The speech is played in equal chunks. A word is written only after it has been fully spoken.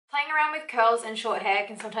around with curls and short hair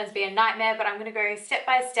can sometimes be a nightmare, but I'm going to go step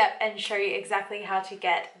by step and show you exactly how to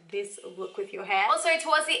get this look with your hair. Also,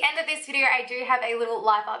 towards the end of this video, I do have a little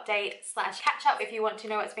life update / catch up. If you want to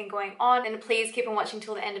know what's been going on, then please keep on watching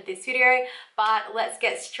till the end of this video, but let's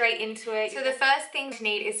get straight into it. So the first thing you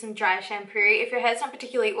need is some dry shampoo. If your hair's not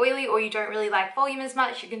particularly oily or you don't really like volume as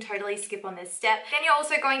much, you can totally skip on this step. Then you're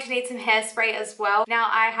also going to need some hairspray as well. Now,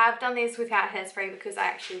 I have done this without hairspray because I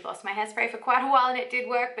actually lost my hairspray for quite a while and it did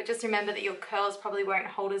work, but just remember that your curls probably won't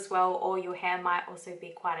hold as well, or your hair might also be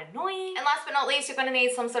quite annoying. And last but not least, you're going to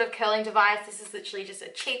need some sort of curling device. This is literally just a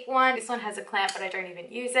cheap one. This one has a clamp, but I don't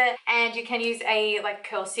even use it. And you can use a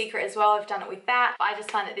curl secret as well. I've done it with that, but I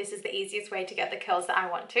just find that this is the easiest way to get the curls that I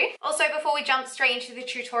want to. Also, before we jump straight into the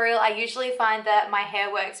tutorial, I usually find that my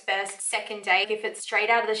hair works best second day. If it's straight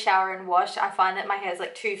out of the shower and washed, I find that my hair is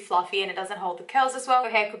like too fluffy and it doesn't hold the curls as well.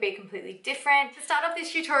 Your hair could be completely different. To start off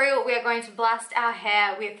this tutorial, we are going to blast our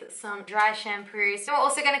hair with some dry shampoo. So we're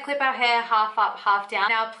also going to clip our hair half up, half down.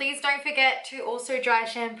 Now, please don't forget to also dry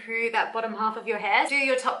shampoo that bottom half of your hair. Do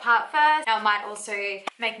your top part first. Now, it might also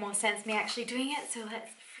make more sense me actually doing it, so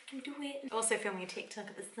let's freaking do it. Also filming a TikTok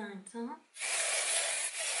at the same time.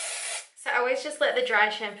 So I always just let the dry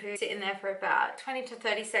shampoo sit in there for about 20 to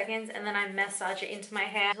 30 seconds, and then I massage it into my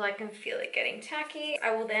hair until I can feel it getting tacky.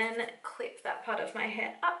 I will then clip that part of my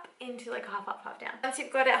hair up into like half up, half down. Once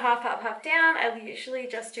you've got it half up, half down, I usually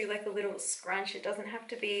just do like a little scrunch. It doesn't have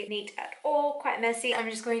to be neat at all, quite messy. I'm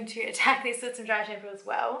just going to attack this with some dry shampoo as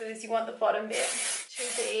well. So you want the bottom bit to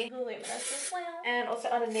be voluminous as well. And also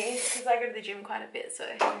underneath, because I go to the gym quite a bit, so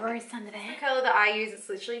gross under there. The color that I use is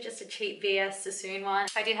literally just a cheap VS Sassoon one.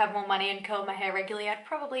 If I did have more money and curl my hair regularly, I'd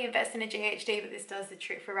probably invest in a GHD, but this does the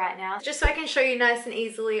trick for right now. Just so I can show you nice and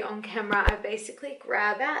easily on camera, I basically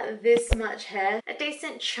grab out this much hair, a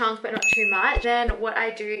decent chunk but not too much. Then what I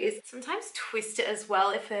do is sometimes twist it as well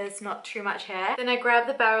if there's not too much hair. Then I grab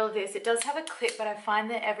the barrel of this. It does have a clip, but I find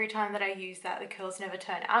that every time that I use that, the curls never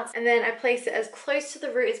turn out. And then I place it as close to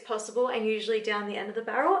the root as possible and usually down the end of the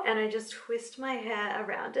barrel, and I just twist my hair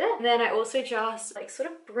around it. And then I also just like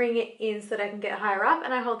sort of bring it in so that I can get higher up,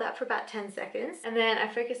 and I hold that for about 10 seconds, and then I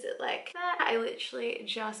focus it like that. I literally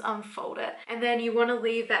just unfold it, and then you want to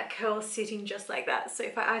leave that curl sitting just like that. So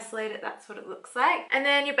if I isolate it, that's what it looks like. And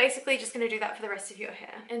then you're basically just going to do that for the rest of your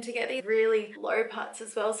hair. And to get these really low parts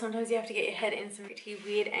as well, sometimes you have to get your head in some pretty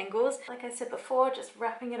weird angles. Like I said before, just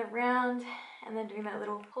wrapping it around and then doing that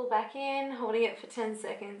little pull back in, holding it for 10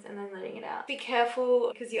 seconds and then letting it out. Be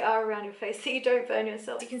careful because you are around your face so you don't burn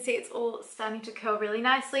yourself. You can see it's all starting to curl really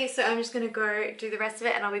nicely, so I'm just going to go do the rest of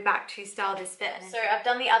it and I'll be back to style this bit. So I've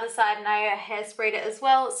done the other side and I hairsprayed it as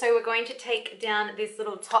well. So we're going to take down this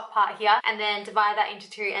little top part here and then divide that into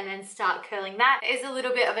two and then start curling that. It is a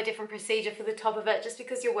little bit of a different procedure for the top of it just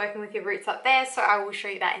because you're working with your roots up there, so I will show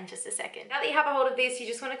you that in just a second. Now that you have a hold of this, you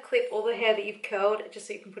just want to clip all the hair that you've curled just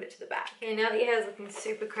so you can put it to the back. Okay, now that your hair is looking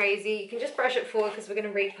super crazy, you can just brush it forward because we're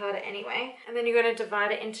going to repart it anyway. And then you're going to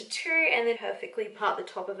divide it into two and then perfectly part the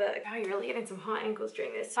top of it. Oh, you're really getting some hot angles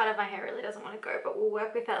during this. Part of my hair really doesn't want to go, but we'll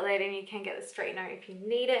work with that later and you can get the straightener if you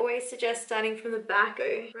need it. Always suggest starting from the back,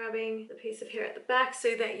 grabbing the piece of hair at the back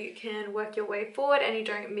so that you can work your way forward and you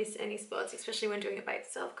don't miss any spots, especially when doing it by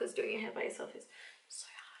yourself, because doing your hair by yourself is so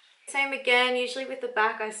hard. Same again, usually with the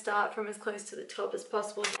back I start from as close to the top as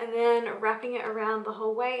possible and then wrapping it around the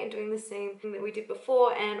whole way and doing the same thing that we did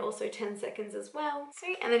before, and also 10 seconds as well.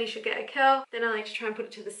 See, and then you should get a curl. Then I like to try and put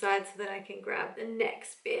it to the side so that I can grab the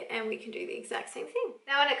next bit and we can do the exact same thing.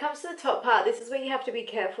 Now when it comes to the top part, this is where you have to be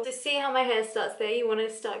careful. To see how my hair starts there, you want to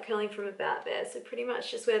start curling from about there, so pretty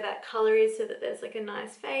much just where that color is so that there's like a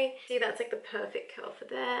nice fade. See, that's like the perfect curl for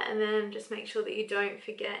there, and then just make sure that you don't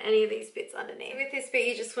forget any of these bits underneath. So with this bit,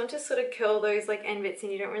 you just want to sort of curl those like end bits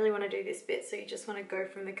and you don't really want to do this bit, so you just want to go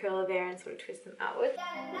from the curler there and sort of twist them outward.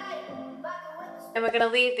 And we're going to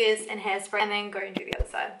leave this and hairspray and then go and do the other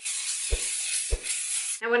side.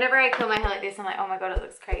 Now whenever I curl my hair like this, I'm like, oh my god, it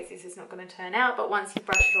looks crazy, this is not going to turn out, but once you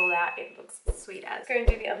brush it all out, it looks sweet as. Let's go and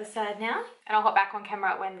do the other side now, and I'll hop back on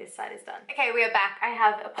camera when this side is done. Okay, we are back. I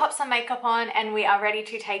have popped some makeup on and we are ready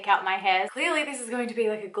to take out my hair. Clearly this is going to be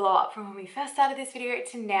like a glow up from when we first started this video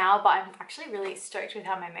to now, but I'm actually really stoked with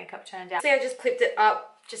how my makeup turned out. So I just clipped it up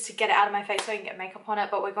just to get it out of my face so I can get makeup on it,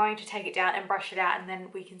 but we're going to take it down and brush it out and then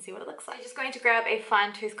we can see what it looks like. I'm just going to grab a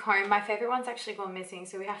fine tooth comb. My favorite one's actually gone missing,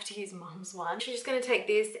 so we have to use Mom's one. She's just going to take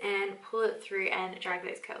this and pull it through and drag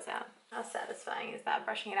those curls out. How satisfying is that,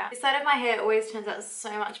 brushing it out? This side of my hair always turns out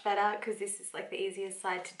so much better because this is like the easiest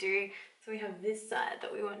side to do. So we have this side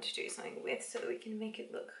that we want to do something with so that we can make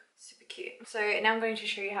it look Super cute. So now I'm going to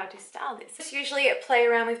show you how to style this. Just usually play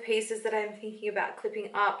around with pieces that I'm thinking about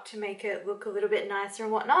clipping up to make it look a little bit nicer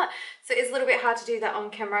and whatnot. So it's a little bit hard to do that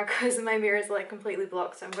on camera because my mirror is like completely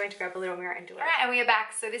blocked. So I'm going to grab a little mirror and do it. All right, and we are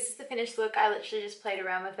back. So this is the finished look. I literally just played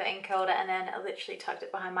around with it and curled it, and then I literally tucked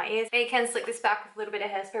it behind my ears. Now you can slick this back with a little bit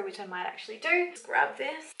of hairspray, which I might actually do. Just grab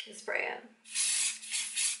this and spray it.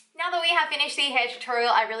 Now that we have finished the hair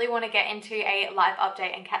tutorial, I really want to get into a life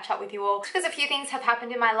update and catch up with you all because a few things have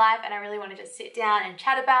happened in my life and I really want to just sit down and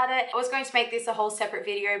chat about it. I was going to make this a whole separate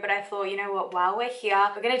video, but I thought, you know what, while we're here,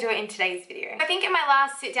 we're going to do it in today's video. I think in my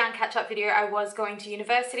last sit down catch up video, I was going to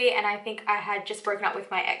university and I think I had just broken up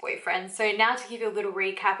with my ex-boyfriend. So now to give you a little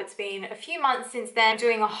recap, it's been a few months since then. I'm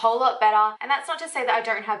doing a whole lot better. And that's not to say that I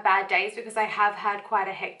don't have bad days because I have had quite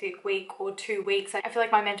a hectic week or 2 weeks. I feel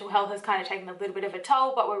like my mental health has kind of taken a little bit of a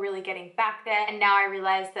toll, but we're really getting back there. And now I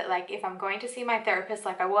realize that like if I'm going to see my therapist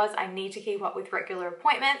like I was, I need to keep up with regular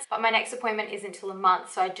appointments, but my next appointment isn't till a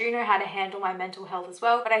month, so I do know how to handle my mental health as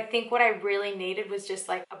well. But I think what I really needed was just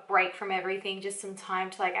like a break from everything, just some time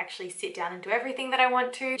to like actually sit down and do everything that I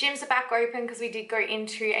want to. Gyms are back open because we did go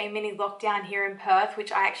into a mini lockdown here in Perth,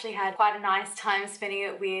 which I actually had quite a nice time spending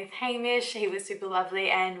it with Hamish. He was super lovely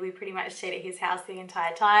and we pretty much stayed at his house the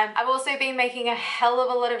entire time. I've also been making a hell of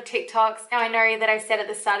a lot of TikToks. Now I know that I said at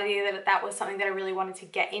the start of the year that was something that I really wanted to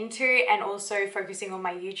get into, and also focusing on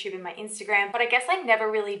my YouTube and my Instagram, but I guess I never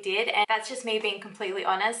really did, and that's just me being completely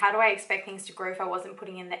honest. How do I expect things to grow if I wasn't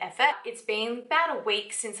putting in the effort? It's been about a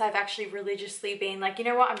week since I've actually religiously been like, you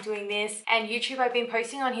know what, I'm doing this, and YouTube I've been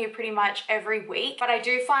posting on here pretty much every week, but I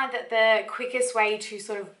do find that the quickest way to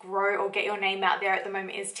sort of grow or get your name out there at the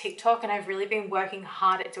moment is TikTok, and I've really been working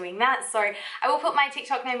hard at doing that. So I will put my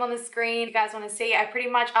TikTok name on the screen if you guys want to see. I pretty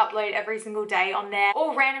much upload every single day on there,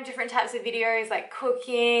 all random different types of videos like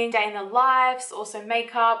cooking, day in the lives, also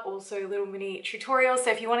makeup, also little mini tutorials.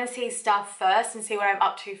 So if you want to see stuff first and see what I'm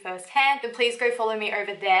up to firsthand, then please go follow me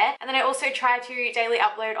over there. And then I also try to daily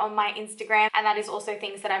upload on my Instagram, and that is also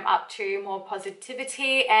things that I'm up to, more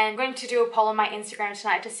positivity. And I'm going to do a poll on my Instagram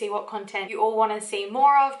tonight to see what content you all want to see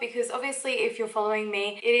more of, because obviously if you're following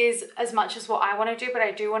me, it is as much as what I want to do, but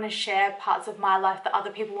I do want to share parts of my life that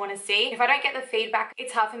other people want to see. If I don't get the feedback,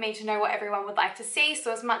 it's hard for me to know what everyone would like to see.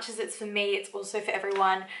 So as much as it's for me, it's also for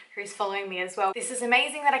everyone who's following me as well. This is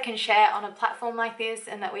amazing that I can share on a platform like this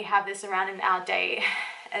and that we have this around in our day.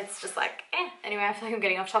 It's just like, Anyway, I feel like I'm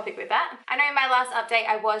getting off topic with that. I know in my last update,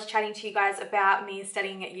 I was chatting to you guys about me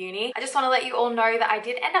studying at uni. I just want to let you all know that I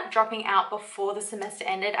did end up dropping out before the semester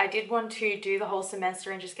ended. I did want to do the whole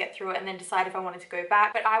semester and just get through it and then decide if I wanted to go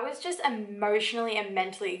back. But I was just emotionally and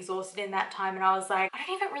mentally exhausted in that time. And I was like, I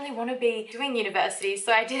don't even really want to be doing university.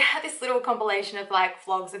 So I did have this little compilation of like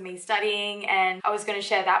vlogs of me studying, and I was going to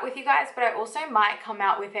share that with you guys. But I also might come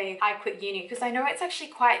out with a I quit uni, because I know it's actually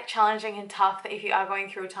quite challenging and tough that if you are going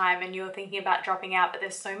through a time and you're thinking about dropping out, but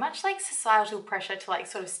there's so much like societal pressure to like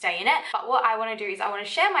sort of stay in it. But what I want to do is I want to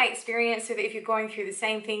share my experience so that if you're going through the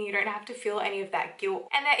same thing, you don't have to feel any of that guilt.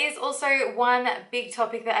 And there is also one big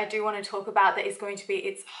topic that I do want to talk about that is going to be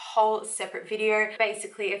its whole separate video.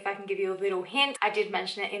 Basically, if I can give you a little hint, I did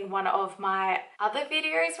mention it in one of my other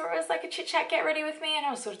videos where it was like a chit chat get ready with me, and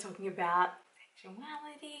I was sort of talking about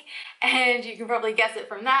sexuality, and you can probably guess it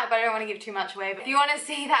from that, but I don't want to give too much away. But if you want to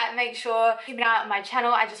see that, make sure keep an eye out on my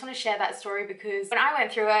channel. I just want to share that story because when I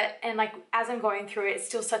went through it, and like as I'm going through it, it's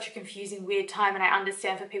still such a confusing, weird time, and I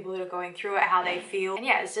understand for people that are going through it how they feel. And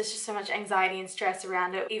yeah, it's just so much anxiety and stress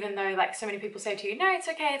around it, even though like so many people say to you, no, it's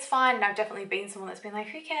okay, it's fine. And I've definitely been someone that's been like,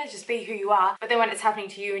 who cares, just be who you are. But then when it's happening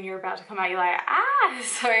to you and you're about to come out, you're like, ah.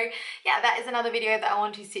 So yeah, that is another video that I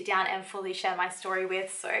want to sit down and fully share my story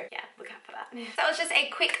with. So yeah, look out for that. So that was just a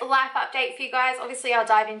quick life update for you guys. Obviously I'll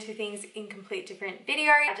dive into things in complete different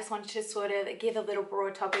video. I just wanted to sort of give a little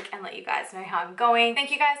broad topic and let you guys know how I'm going.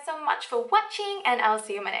 Thank you guys so much for watching, and I'll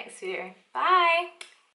see you in my next video. Bye.